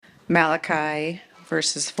Malachi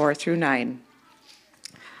verses 4 through 9.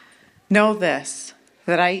 Know this,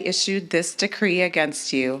 that I issued this decree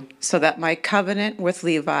against you, so that my covenant with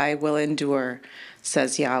Levi will endure,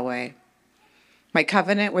 says Yahweh. My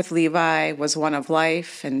covenant with Levi was one of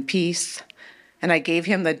life and peace, and I gave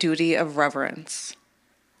him the duty of reverence.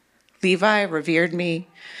 Levi revered me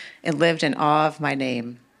and lived in awe of my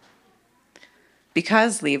name.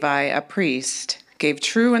 Because Levi, a priest, gave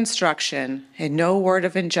true instruction, and no word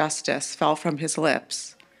of injustice fell from his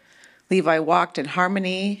lips, Levi walked in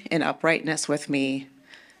harmony and uprightness with me,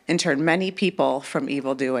 and turned many people from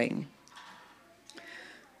evil doing.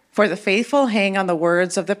 For the faithful hang on the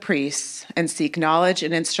words of the priests and seek knowledge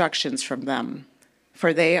and instructions from them,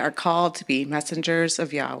 for they are called to be messengers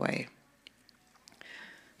of Yahweh.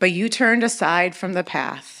 But you turned aside from the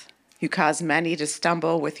path. You caused many to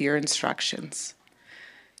stumble with your instructions.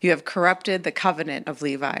 You have corrupted the covenant of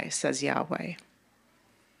Levi, says Yahweh.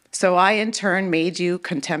 So I in turn made you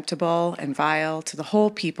contemptible and vile to the whole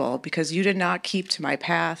people, because you did not keep to my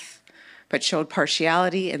path, but showed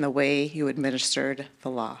partiality in the way you administered the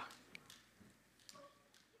law.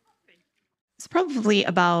 It's probably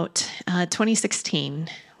about 2016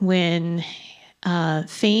 when a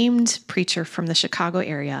famed preacher from the Chicago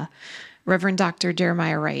area, Reverend Dr.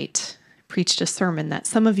 Jeremiah Wright, preached a sermon that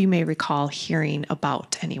some of you may recall hearing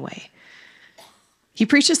about anyway. He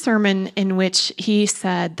preached a sermon in which he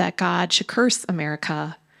said that God should curse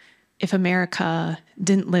America if America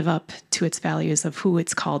didn't live up to its values of who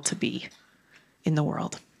it's called to be in the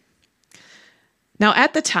world. Now,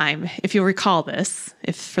 at the time, if you'll recall this,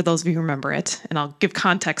 if for those of you who remember it, and I'll give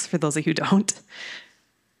context for those of you who don't,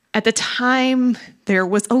 at the time, there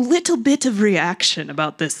was a little bit of reaction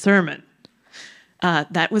about this sermon.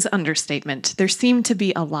 That was understatement. There seemed to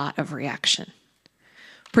be a lot of reaction.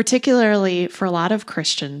 Particularly for a lot of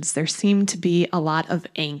Christians, there seemed to be a lot of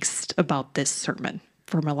angst about this sermon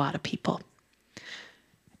from a lot of people.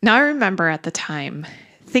 Now, I remember at the time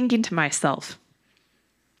thinking to myself,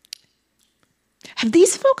 have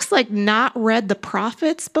these folks not read the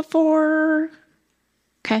prophets before?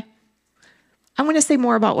 Okay. I'm going to say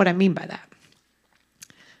more about what I mean by that.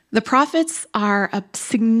 The prophets are a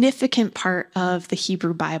significant part of the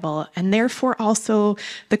Hebrew Bible and therefore also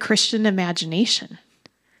the Christian imagination.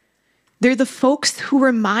 They're the folks who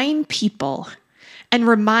remind people and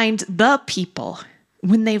remind the people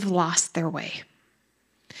when they've lost their way.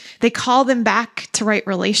 They call them back to right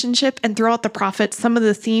relationship, and throughout the prophets, some of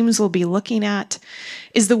the themes we'll be looking at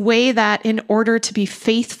is the way that in order to be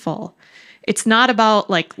faithful, it's not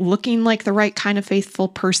about looking like the right kind of faithful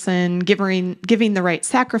person, giving the right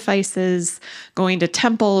sacrifices, going to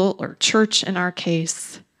temple or church in our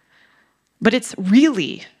case, but it's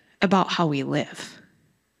really about how we live.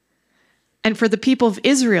 And for the people of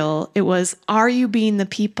Israel, it was, are you being the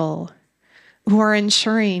people who are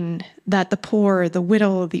ensuring that the poor, the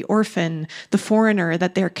widow, the orphan, the foreigner,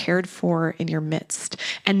 that they're cared for in your midst?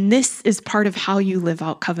 And this is part of how you live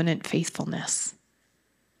out covenant faithfulness.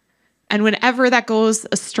 And whenever that goes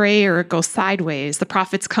astray or it goes sideways, the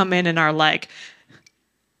prophets come in and are like,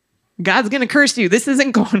 God's going to curse you. This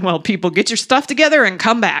isn't going well, people. Get your stuff together and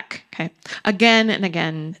come back. Okay. Again and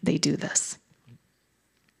again, they do this.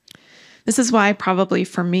 This is why probably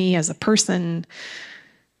for me as a person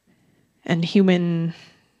and human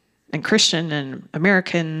and Christian and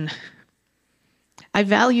American, I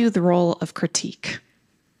value the role of critique.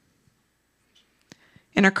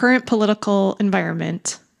 In our current political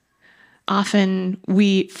environment, often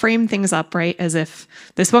we frame things up, right, as if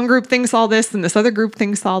this one group thinks all this and this other group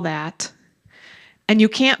thinks all that. And you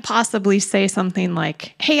can't possibly say something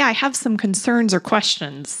like, hey, I have some concerns or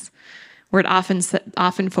questions, where it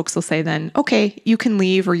often folks will say then, okay, you can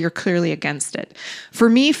leave or you're clearly against it. For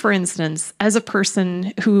me, for instance, as a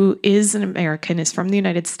person who is an American, is from the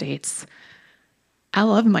United States, I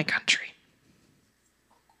love my country.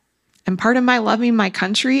 And part of my loving my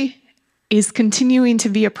country is continuing to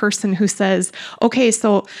be a person who says, okay,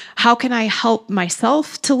 so how can I help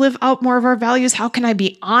myself to live out more of our values? How can I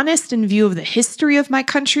be honest in view of the history of my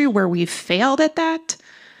country where we've failed at that?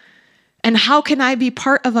 And how can I be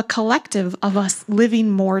part of a collective of us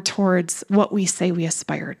living more towards what we say we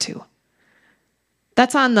aspire to?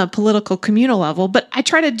 That's on the political communal level, but I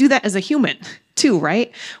try to do that as a human too,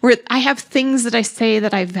 right? Where I have things that I say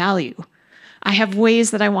that I value. I have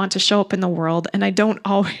ways that I want to show up in the world, and I don't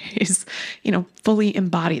always, fully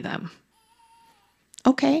embody them.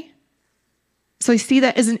 Okay. So I see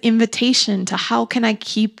that as an invitation to how can I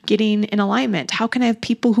keep getting in alignment? How can I have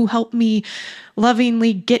people who help me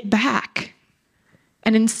lovingly get back?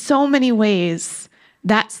 And in so many ways,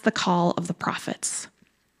 that's the call of the prophets.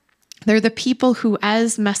 They're the people who,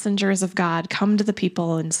 as messengers of God, come to the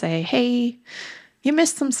people and say, hey, you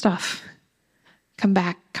missed some stuff. Come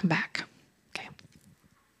back, come back. Okay.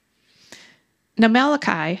 Now,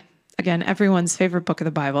 Malachi, again, everyone's favorite book of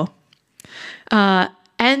the Bible,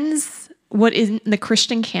 ends what in the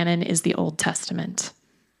Christian canon is the Old Testament.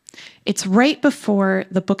 It's right before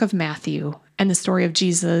the book of Matthew and the story of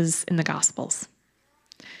Jesus in the Gospels.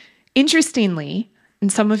 Interestingly,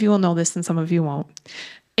 and some of you will know this and some of you won't,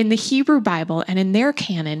 in the Hebrew Bible and in their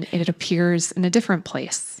canon, it appears in a different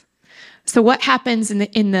place. So what happens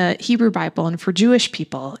in the Hebrew Bible and for Jewish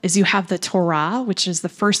people is you have the Torah, which is the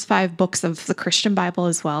first 5 books of the Christian Bible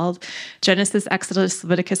as well: Genesis, Exodus,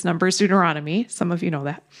 Leviticus, Numbers, Deuteronomy. Some of you know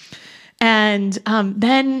that. And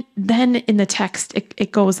then in the text,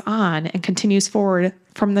 it goes on and continues forward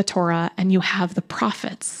from the Torah, and you have the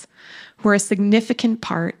prophets, who are a significant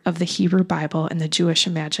part of the Hebrew Bible and the Jewish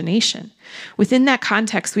imagination. Within that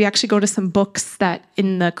context, we actually go to some books that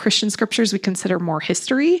in the Christian scriptures we consider more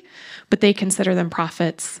history, but they consider them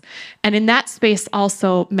prophets. And in that space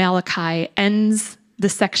also, Malachi ends the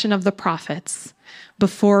section of the prophets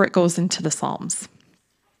before it goes into the Psalms.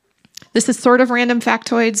 This is sort of random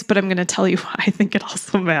factoids, but I'm going to tell you why I think it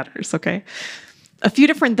also matters, okay? A few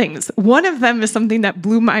different things. One of them is something that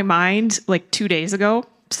blew my mind like 2 days ago.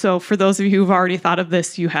 So for those of you who've already thought of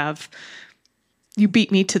this, you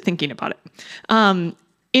beat me to thinking about it.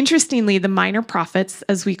 Interestingly, the minor prophets,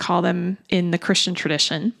 as we call them in the Christian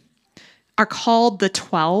tradition, are called the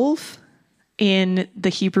 12 in the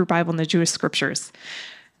Hebrew Bible and the Jewish scriptures.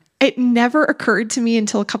 It never occurred to me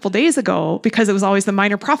until a couple days ago, because it was always the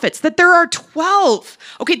minor prophets, that there are 12.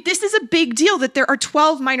 Okay, this is a big deal that there are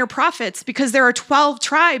 12 minor prophets, because there are 12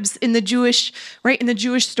 tribes in the Jewish, right, in the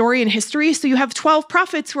Jewish story and history. So you have 12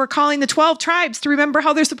 prophets who are calling the 12 tribes to remember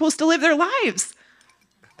how they're supposed to live their lives.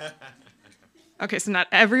 Okay, so not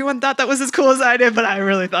everyone thought that was as cool as I did, but I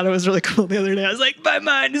really thought it was really cool the other day. I was like, my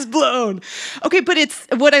mind is blown. Okay, but it's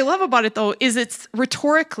what I love about it, though, is it's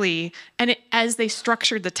rhetorically, and as they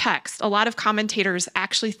structured the text, a lot of commentators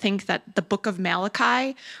actually think that the book of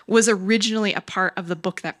Malachi was originally a part of the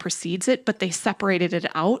book that precedes it, but they separated it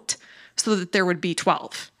out so that there would be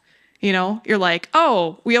 12. You know, you're like,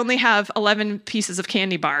 oh, we only have 11 pieces of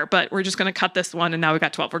candy bar, but we're just going to cut this one, and now we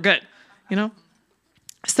got 12. We're good, you know?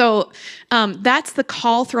 So that's the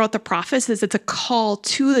call throughout the prophets, is it's a call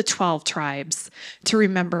to the 12 tribes to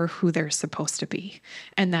remember who they're supposed to be.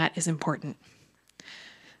 And that is important.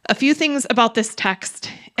 A few things about this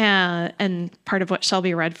text and part of what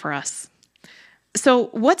Shelby read for us. So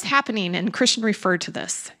what's happening, and Christian referred to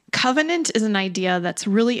this, covenant is an idea that's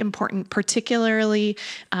really important, particularly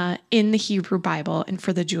in the Hebrew Bible and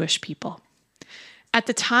for the Jewish people. At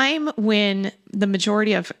the time when the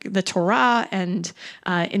majority of the Torah and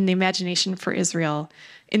in the imagination for Israel,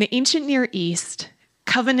 in the ancient Near East,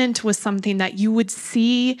 covenant was something that you would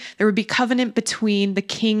see. There would be covenant between the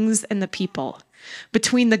kings and the people,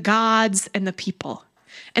 between the gods and the people.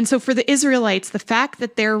 And so for the Israelites, the fact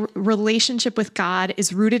that their relationship with God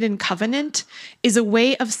is rooted in covenant is a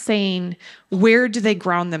way of saying, where do they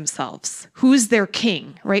ground themselves? Who's their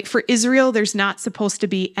king, right? For Israel, there's not supposed to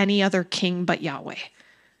be any other king but Yahweh.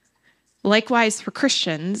 Likewise, for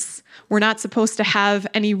Christians, we're not supposed to have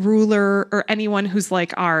any ruler or anyone who's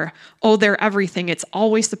like they're everything. It's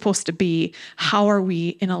always supposed to be, how are we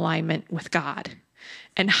in alignment with God?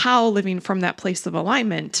 And how, living from that place of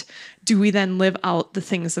alignment, do we then live out the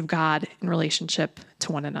things of God in relationship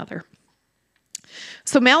to one another?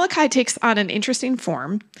 So Malachi takes on an interesting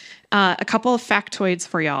form. A couple of factoids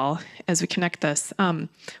for y'all as we connect this.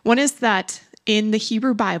 One is that in the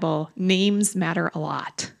Hebrew Bible, names matter a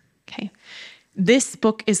lot. Okay, this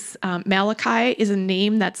book is Malachi is a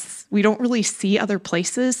name we don't really see other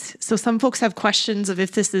places. So some folks have questions of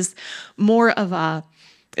if this is more of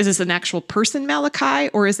is this an actual person, Malachi,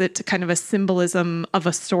 or is it kind of a symbolism of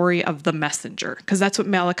a story of the messenger? Because that's what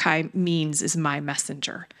Malachi means, is my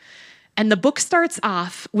messenger. And the book starts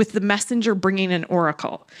off with the messenger bringing an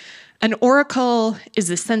oracle. An oracle is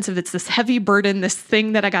a sense of it's this heavy burden, this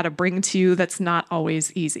thing that I got to bring to you that's not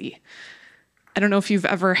always easy. I don't know if you've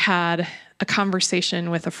ever had a conversation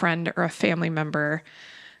with a friend or a family member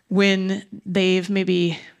when they're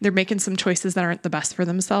making some choices that aren't the best for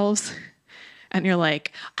themselves. And you're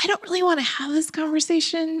like, I don't really want to have this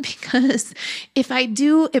conversation because if I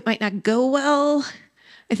do, it might not go well.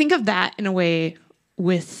 I think of that in a way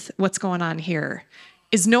with what's going on here,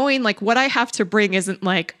 is knowing like what I have to bring isn't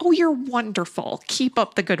like, oh, you're wonderful, keep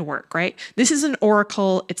up the good work, right? This is an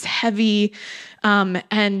oracle, it's heavy,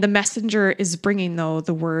 and the messenger is bringing, though,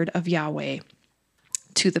 the word of Yahweh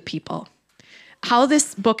to the people. how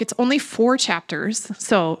this book, it's only 4 chapters,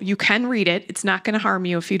 so you can read it. It's not going to harm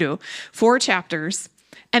you if you do. 4 chapters,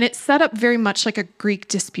 and it's set up very much like a Greek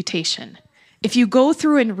disputation. If you go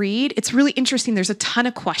through and read, it's really interesting. There's a ton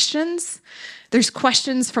of questions. There's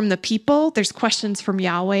questions from the people. There's questions from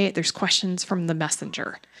Yahweh. There's questions from the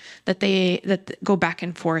messenger that go back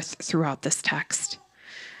and forth throughout this text.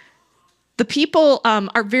 The people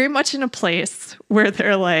are very much in a place where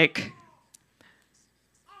they're like,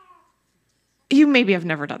 you maybe have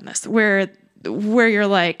never done this, where you're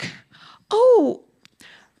like, oh,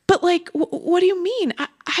 but like, what do you mean?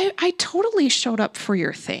 I totally showed up for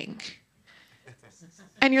your thing.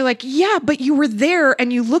 And you're like, yeah, but you were there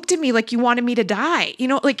and you looked at me like you wanted me to die. You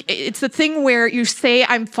know, like it's the thing where you say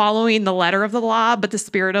I'm following the letter of the law, but the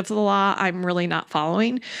spirit of the law, I'm really not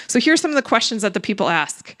following. So here's some of the questions that the people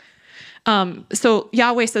ask. So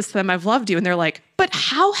Yahweh says to them, I've loved you. And they're like, but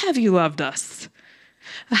how have you loved us?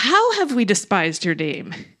 How have we despised your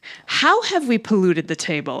name? How have we polluted the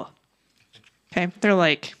table? Okay, they're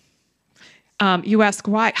like, you ask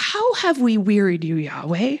why? How have we wearied you,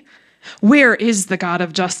 Yahweh? Where is the God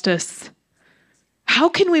of justice? How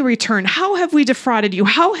can we return? How have we defrauded you?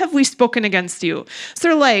 How have we spoken against you? So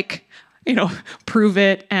they're like, prove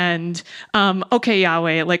it. And okay,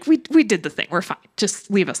 Yahweh, like we did the thing. We're fine. Just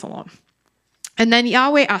leave us alone. And then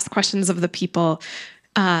Yahweh asked questions of the people,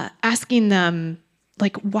 asking them,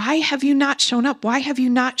 like, why have you not shown up? Why have you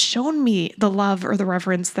not shown me the love or the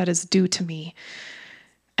reverence that is due to me?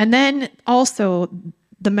 And then also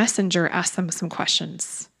the messenger asked them some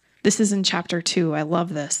questions. This is in chapter 2. I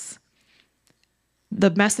love this.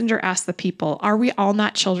 The messenger asked the people, are we all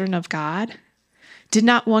not children of God? Did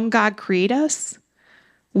not one God create us?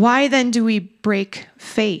 Why then do we break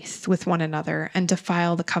faith with one another and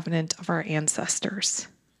defile the covenant of our ancestors?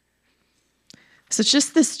 So it's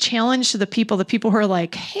just this challenge to the people who are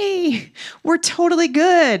like, hey, we're totally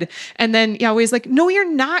good. And then Yahweh's like, no, you're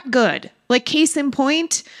not good. Like case in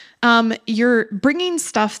point, you're bringing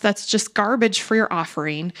stuff that's just garbage for your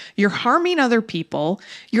offering. You're harming other people.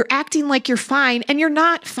 You're acting like you're fine, and you're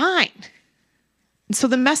not fine. And so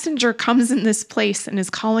the messenger comes in this place and is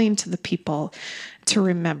calling to the people to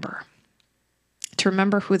remember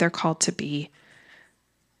who they're called to be,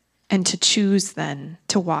 and to choose then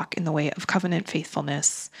to walk in the way of covenant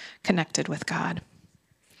faithfulness connected with God.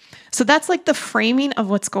 So that's like the framing of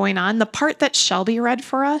what's going on. The part that Shelby read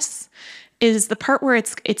for us is the part where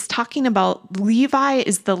it's talking about Levi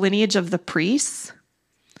is the lineage of the priests,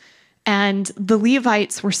 and the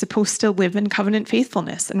Levites were supposed to live in covenant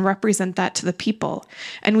faithfulness and represent that to the people.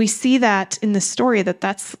 And we see that in the story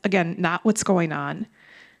that's, again, not what's going on.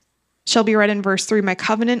 Shelby read in verse 3, my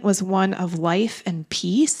covenant was one of life and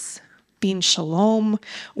peace, being shalom,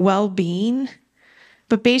 well-being.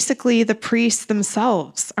 But basically, the priests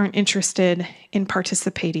themselves aren't interested in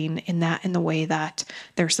participating in that in the way that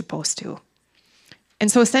they're supposed to.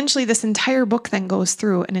 And so essentially, this entire book then goes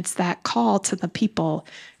through, and it's that call to the people,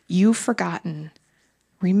 you've forgotten,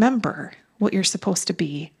 remember what you're supposed to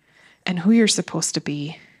be and who you're supposed to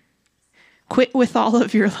be. Quit with all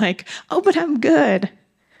of your like, oh, but I'm good.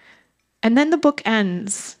 And then the book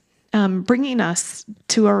ends bringing us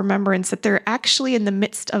to a remembrance that they're actually in the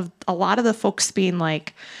midst of a lot of the folks being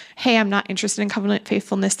like, hey, I'm not interested in covenant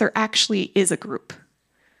faithfulness. There actually is a group.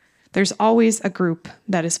 There's always a group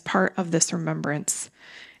that is part of this remembrance.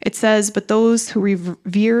 It says, but those who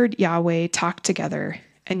revered Yahweh talked together,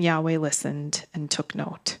 and Yahweh listened and took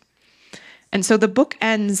note. And so the book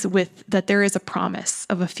ends with that there is a promise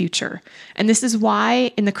of a future. And this is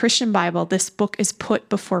why in the Christian Bible, this book is put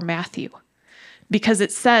before Matthew, because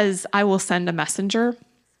it says, I will send a messenger.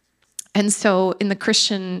 And so in the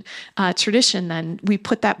Christian tradition, then we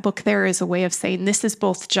put that book there as a way of saying this is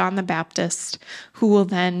both John the Baptist, who will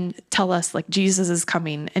then tell us like Jesus is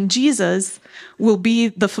coming, and Jesus will be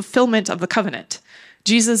the fulfillment of the covenant.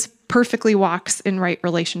 Jesus perfectly walks in right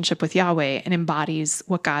relationship with Yahweh and embodies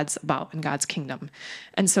what God's about in God's kingdom.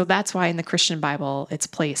 And so that's why in the Christian Bible, it's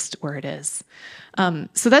placed where it is.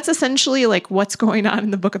 So that's essentially like what's going on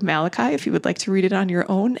in the book of Malachi. If you would like to read it on your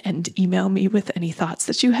own and email me with any thoughts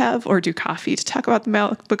that you have, or do coffee to talk about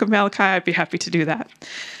the book of Malachi, I'd be happy to do that.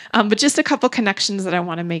 But just a couple connections that I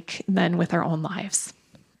want to make then with our own lives.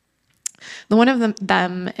 The one of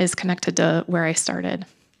them is connected to where I started.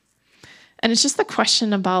 And it's just the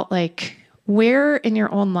question about like, where in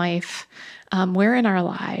your own life, where in our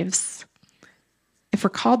lives, if we're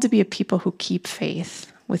called to be a people who keep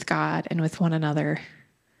faith with God and with one another,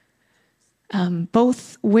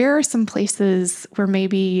 both where are some places where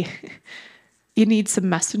maybe you need some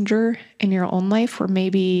messenger in your own life, where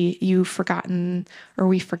maybe you've forgotten or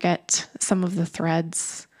we forget some of the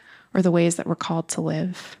threads, or the ways that we're called to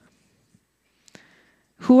live?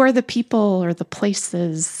 Who are the people or the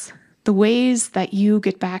places, the ways that you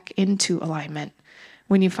get back into alignment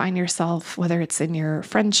when you find yourself, whether it's in your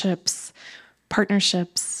friendships,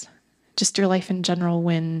 partnerships, just your life in general,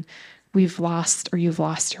 when we've lost or you've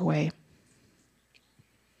lost your way?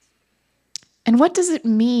 And what does it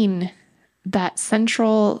mean that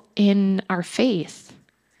central in our faith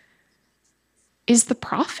is the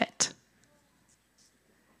prophet?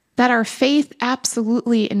 That our faith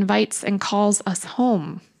absolutely invites and calls us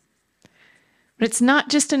home. But it's not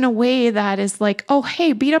just in a way that is like, oh,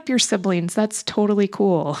 hey, beat up your siblings. That's totally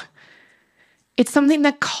cool. It's something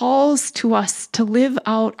that calls to us to live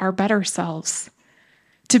out our better selves,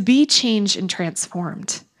 to be changed and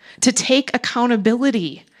transformed, to take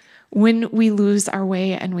accountability when we lose our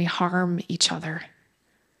way and we harm each other.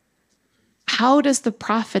 How does the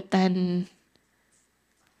prophet then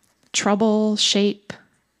trouble, shape,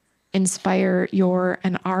 inspire your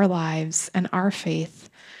and our lives and our faith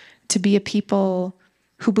to be a people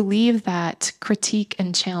who believe that critique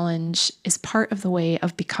and challenge is part of the way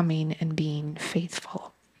of becoming and being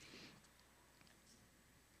faithful?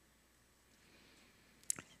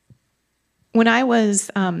 When I was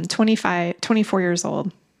 24 years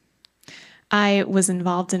old, I was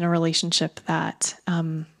involved in a relationship that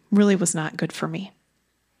really was not good for me.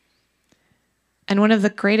 And one of the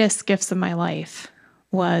greatest gifts of my life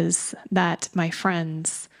was that my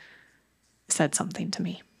friends said something to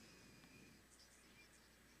me.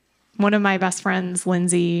 One of my best friends,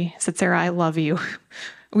 Lindsay, said, "Sarah, I love you."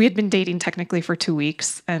 We had been dating technically for 2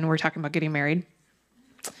 weeks, and we're talking about getting married.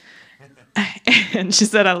 And she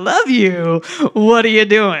said, "I love you. What are you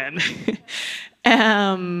doing?"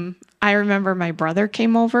 I remember my brother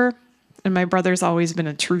came over, and my brother's always been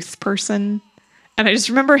a truth person. And I just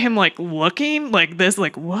remember him like looking like this,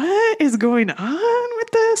 like, what is going on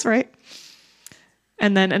with this, right?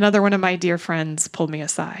 And then another one of my dear friends pulled me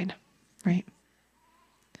aside, right?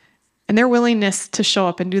 And their willingness to show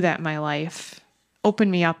up and do that in my life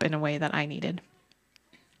opened me up in a way that I needed.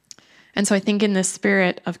 And so I think in this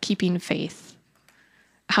spirit of keeping faith,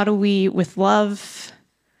 how do we, with love,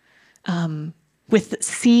 with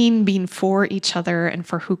seeing being for each other and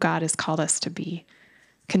for who God has called us to be,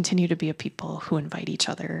 continue to be a people who invite each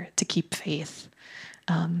other to keep faith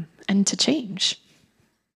and to change?